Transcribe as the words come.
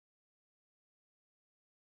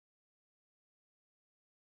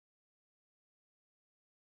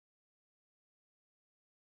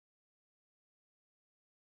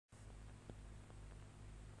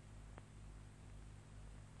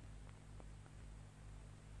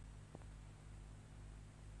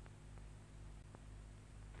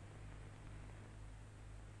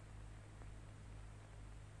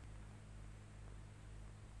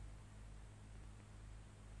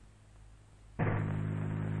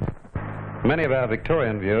Many of our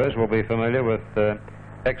Victorian viewers will be familiar with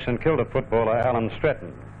ex-St Kilda footballer Alan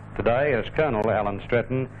Stretton. Today, as Colonel Alan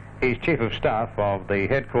Stretton, he's Chief of Staff of the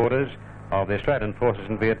headquarters of the Australian forces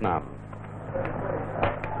in Vietnam.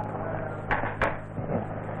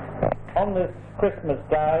 On this Christmas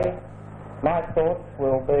Day, my thoughts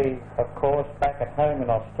will be, of course, back at home in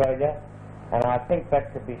Australia, and I think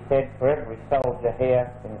that could be said for every soldier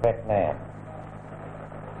here in Vietnam.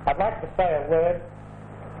 I'd like to say a word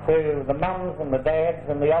to the mums and the dads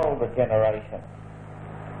and the older generation.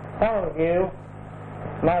 Some of you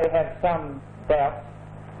may have some doubts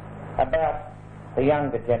about the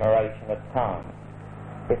younger generation at times.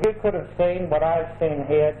 If you could have seen what I've seen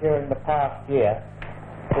here during the past year,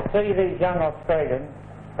 to see these young Australians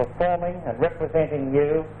performing and representing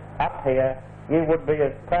you up here, you would be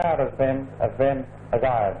as proud of them as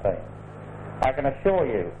I have been. I can assure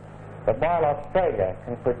you that while Australia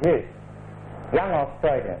can produce young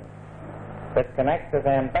Australians that can act as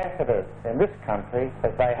ambassadors in this country,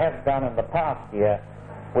 as they have done in the past year,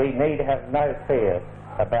 we need have no fears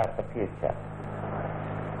about the future.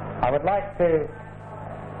 I would like to,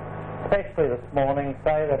 especially this morning,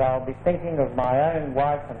 say that I'll be thinking of my own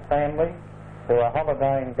wife and family who are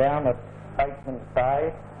holidaying down at Bateman's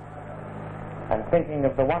Bay, and thinking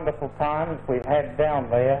of the wonderful times we've had down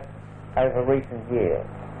there over recent years.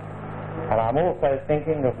 And I'm also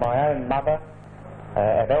thinking of my own mother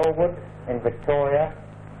at Elwood in Victoria,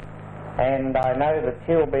 and I know that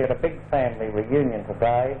she'll be at a big family reunion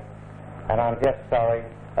today, and I'm just sorry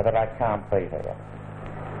that I can't be there.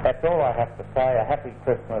 That's all I have to say. A happy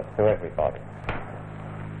Christmas to everybody.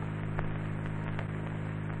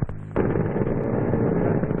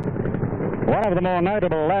 One of the more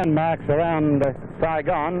notable landmarks around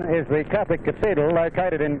Saigon is the Catholic Cathedral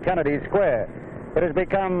located in Kennedy Square. It has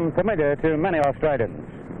become familiar to many Australians.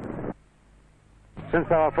 Since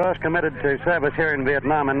they were first committed to service here in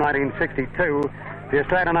Vietnam in 1962, the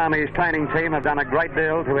Australian Army's training team have done a great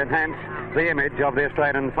deal to enhance the image of the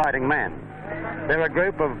Australian fighting man. They're a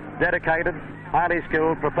group of dedicated, highly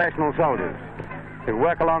skilled professional soldiers who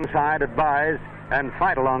work alongside, advise, and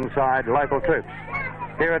fight alongside local troops.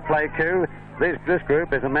 Here at Pleiku, this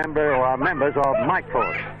group is a member or are members of Mike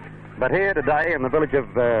Force. But here today in the village of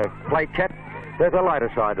Pleiket, there's a lighter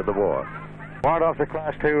side of the war. Warrant Officer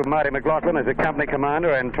Class 2 Marty McLaughlin is a company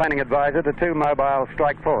commander and training advisor to 2 mobile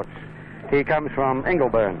strike force. He comes from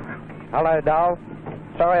Ingleburn. Hello, Dal.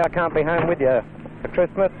 Sorry I can't be home with you for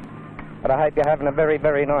Christmas, but I hope you're having a very,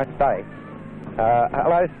 very nice day.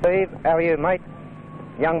 Hello, Steve. How are you, mate?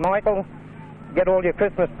 Young Michael, get all your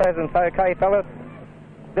Christmas presents okay, fellas?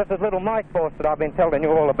 This is little Mike Force that I've been telling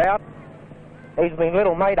you all about. He's been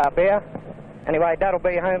little mate up here. Anyway, Dad'll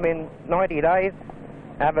be home in 90 days.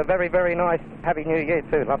 Have a very, very nice Happy New Year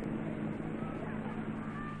too, love.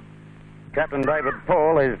 Captain David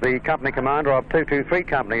Paul is the company commander of 223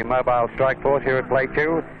 Company Mobile Strike Force here at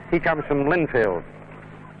Pleiku. He comes from Lindfield.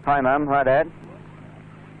 Hi, Mum. Hi, Dad.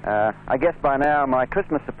 I guess by now my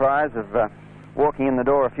Christmas surprise of walking in the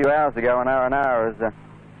door a few hours ago, an hour, is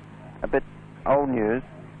a bit old news.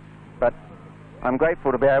 But I'm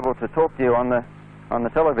grateful to be able to talk to you on the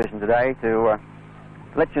television today to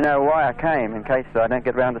let you know why I came, in case I don't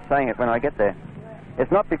get round to saying it when I get there.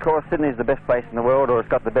 It's not because Sydney's the best place in the world or it's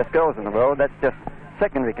got the best girls in the world. That's just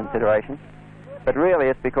secondary consideration. But really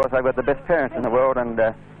it's because I've got the best parents in the world, and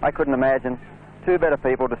I couldn't imagine 2 better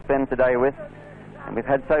people to spend today with. And we've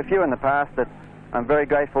had so few in the past that I'm very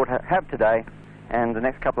grateful to have today and the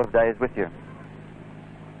next couple of days with you.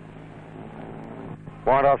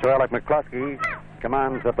 Warrant Officer Aleck McCloskey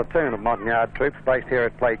commands a platoon of modern yard troops based here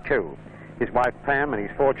at Pleiku. His wife Pam and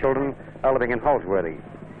his 4 children are living in Holdsworthy.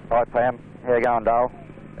 Hi, Pam. How you going, Dale?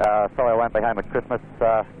 Sorry I won't be home at Christmas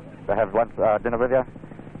to have lunch, dinner with you,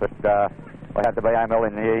 but I have to be home early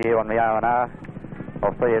in the new year on the R&R.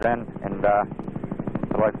 I'll see you then, and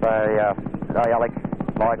I'd like to say, hey, Aleck,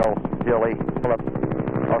 Michael, Julie, Philip,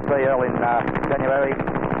 I'll see you early in January,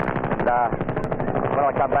 and when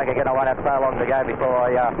I come back again I won't have so long to go before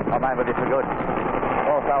I'm home with you for good.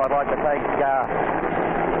 Also, I'd like to thank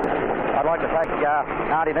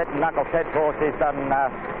Auntie Nett and Uncle Ted for what he's done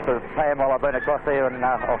to Pam while I've been across here, and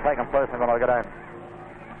I'll thank him personally when I get home.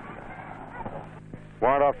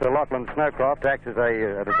 Warrant Officer Lachlan Scowcroft acts as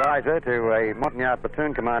an advisor to a Montagnard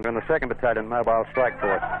platoon commander in the 2nd Battalion Mobile Strike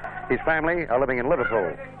Force. His family are living in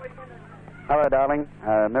Liverpool. Hello, darling.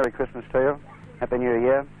 Merry Christmas to you. Happy New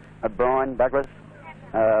Year. Brian, Douglas,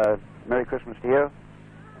 Merry Christmas to you.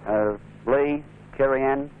 Lee, Kerry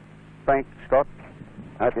Ann, Frank, Scott,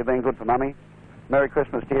 I hope you've been good for Mummy. Merry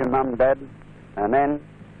Christmas to you, Mum and Dad. And then,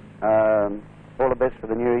 all the best for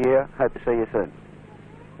the new year. Hope to see you soon.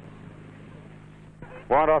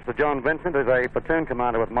 Warrant Officer John Vincent is a platoon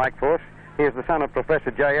commander with Mike Force. He is the son of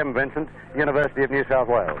Professor J.M. Vincent, University of New South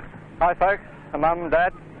Wales. Hi folks, Mum and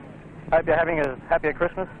Dad. Hope you're having as happy a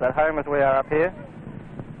Christmas at home as we are up here.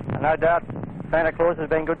 And no doubt Santa Claus has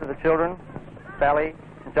been good to the children, Sally,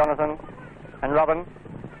 Jonathan and Robin.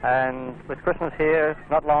 And with Christmas here,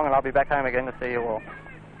 not long, and I'll be back home again to see you all.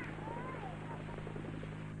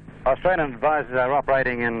 Australian advisors are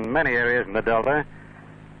operating in many areas in the Delta.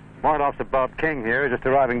 Warrant Officer Bob King here is just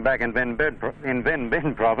arriving back in Vin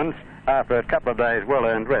Bin province after a couple of days'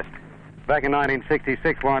 well-earned rest. Back in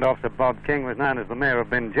 1966, Warrant Officer Bob King was known as the Mayor of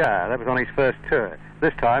Binjar. That was on his first tour.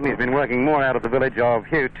 This time he's been working more out of the village of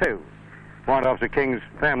Hugh 2. Warrant Officer King's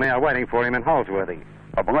family are waiting for him in Holdsworthy.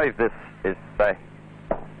 I believe this is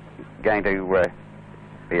going to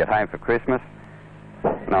be at home for Christmas,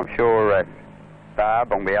 and I'm sure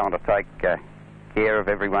Barb will be able to take care of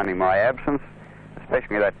everyone in my absence,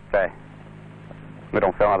 especially that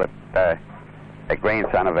little fella, that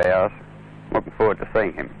grandson of ours. Looking forward to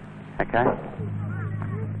seeing him. Okay?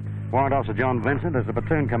 Warrant Officer John Vincent is the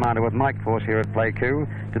platoon commander with Mike Force here at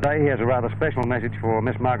Playcoo. Today he has a rather special message for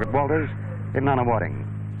Miss Margaret Walters in Nunawading.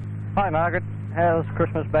 Hi Margaret, how's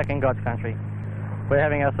Christmas back in God's country? We're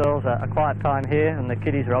having ourselves a quiet time here, and the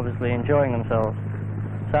kiddies are obviously enjoying themselves.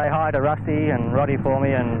 Say hi to Rusty and Roddy for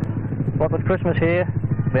me, and what with Christmas here,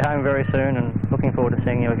 we'll be home very soon and looking forward to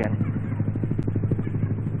seeing you again.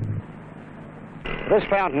 This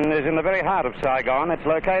fountain is in the very heart of Saigon. It's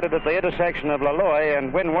located at the intersection of Laloy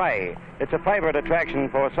and Win Way. It's a favourite attraction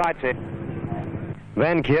for sightseeing.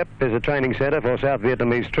 Van Kiep is a training centre for South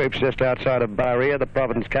Vietnamese troops just outside of Ba Ria, the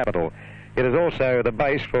province capital. It is also the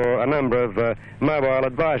base for a number of mobile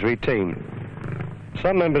advisory teams.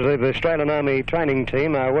 Some members of the Australian Army training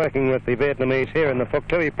team are working with the Vietnamese here in the Phuoc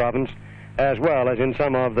Tuy province, as well as in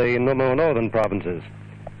some of the more northern provinces.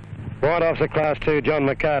 Warrant Officer Class 2 John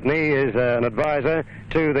McCartney is an advisor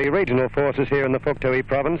to the regional forces here in the Phuoc Tuy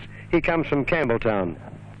province. He comes from Campbelltown.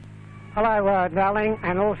 Hello, darling,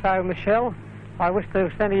 and also Michelle. I wish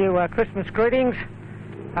to send you Christmas greetings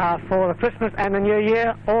for the Christmas and the New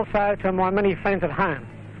Year, also to my many friends at home.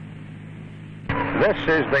 This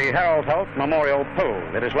is the Harold Holt Memorial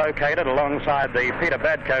Pool. It is located alongside the Peter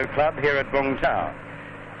Badco Club here at Vung Tau.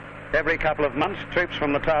 Every couple of months, troops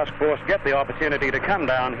from the task force get the opportunity to come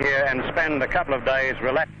down here and spend a couple of days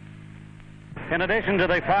relaxing. In addition to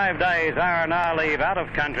the 5 days R&R leave out of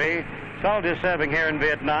country, soldiers serving here in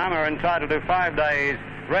Vietnam are entitled to 5 days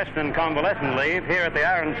rest and convalescent leave here at the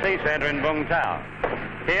R&C Centre in Vung Tau.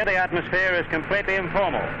 Here the atmosphere is completely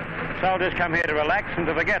informal. Soldiers come here to relax and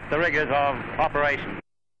to forget the rigours of operation.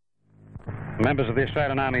 Members of the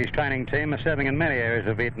Australian Army's training team are serving in many areas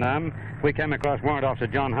of Vietnam. We came across Warrant Officer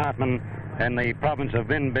John Hartman in the province of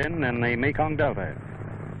Vinh Bin in the Mekong Delta.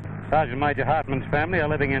 Sergeant Major Hartman's family are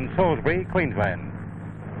living in Salisbury, Queensland.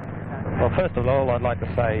 Well, first of all, I'd like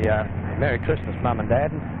to say Merry Christmas, Mum and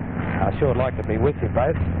Dad. I sure would like to be with you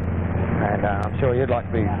both, and I'm sure you'd like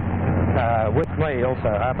to be with me also,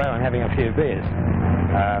 Harpo, and having a few beers.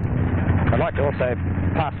 I'd like to also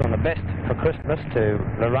pass on the best for Christmas to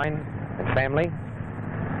Lorraine and family,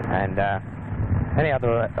 and any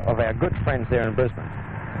other of our good friends there in Brisbane.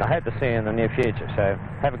 I hope to see you in the near future, so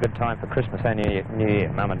have a good time for Christmas and New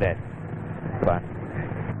Year, Mum and Dad. Goodbye.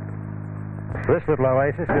 This little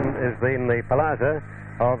oasis is in the plaza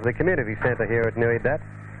of the community centre here at Nui Dat.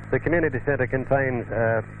 The community centre contains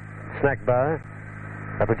a snack bar,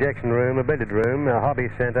 a projection room, a billiard room, a hobby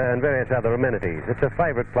centre and various other amenities. It's a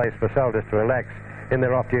favourite place for soldiers to relax in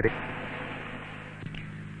their off-duty.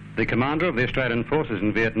 The commander of the Australian forces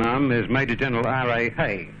in Vietnam is Major General R.A.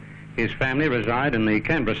 Hay. His family reside in the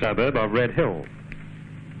Canberra suburb of Red Hill.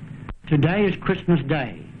 Today is Christmas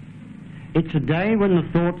Day. It's a day when the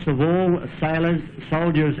thoughts of all sailors,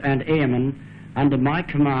 soldiers and airmen under my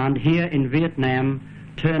command here in Vietnam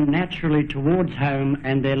turn naturally towards home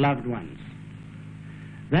and their loved ones.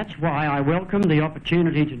 That's why I welcome the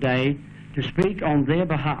opportunity today to speak on their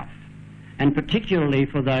behalf, and particularly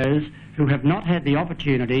for those who have not had the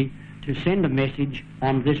opportunity to send a message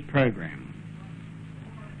on this program.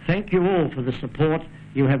 Thank you all for the support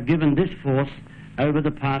you have given this force over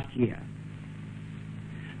the past year.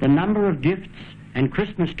 The number of gifts and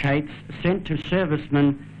Christmas cakes sent to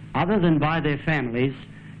servicemen other than by their families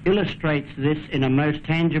illustrates this in a most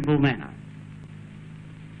tangible manner.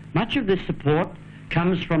 Much of this support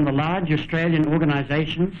comes from the large Australian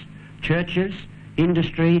organisations, churches,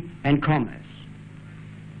 industry and commerce.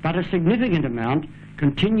 But a significant amount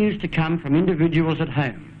continues to come from individuals at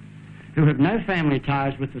home who have no family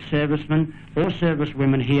ties with the servicemen or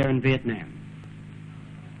servicewomen here in Vietnam.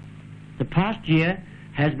 The past year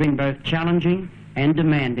has been both challenging and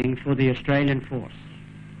demanding for the Australian force.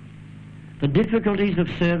 The difficulties of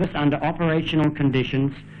service under operational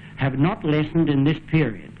conditions have not lessened in this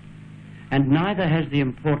period, and neither has the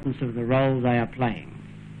importance of the role they are playing.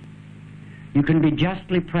 You can be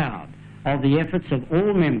justly proud of the efforts of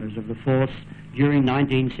all members of the force during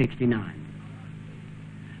 1969.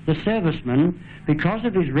 The serviceman, because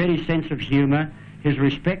of his ready sense of humour, his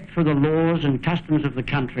respect for the laws and customs of the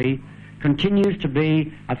country, continues to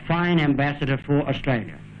be a fine ambassador for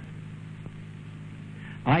Australia.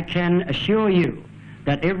 I can assure you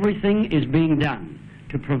that everything is being done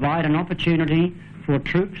to provide an opportunity for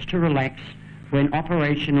troops to relax when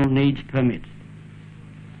operational needs permit.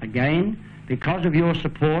 Again, because of your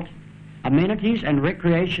support, amenities and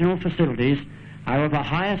recreational facilities are of a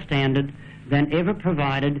higher standard than ever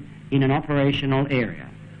provided in an operational area.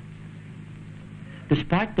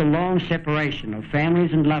 Despite the long separation of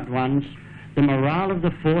families and loved ones, the morale of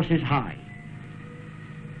the force is high.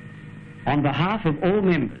 On behalf of all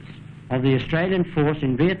members of the Australian force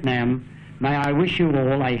in Vietnam, may I wish you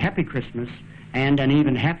all a happy Christmas and an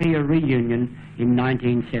even happier reunion in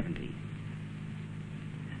 1970.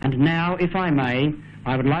 And now, if I may,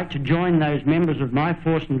 I would like to join those members of my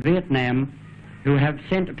force in Vietnam who have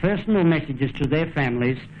sent personal messages to their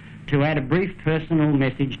families to add a brief personal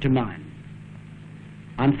message to mine.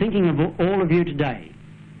 I'm thinking of all of you today.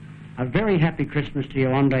 A very happy Christmas to you,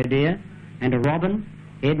 Andre dear, and to Robin,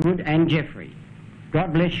 Edward and Geoffrey.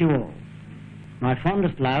 God bless you all. My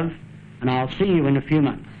fondest love, and I'll see you in a few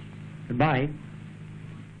months. Goodbye.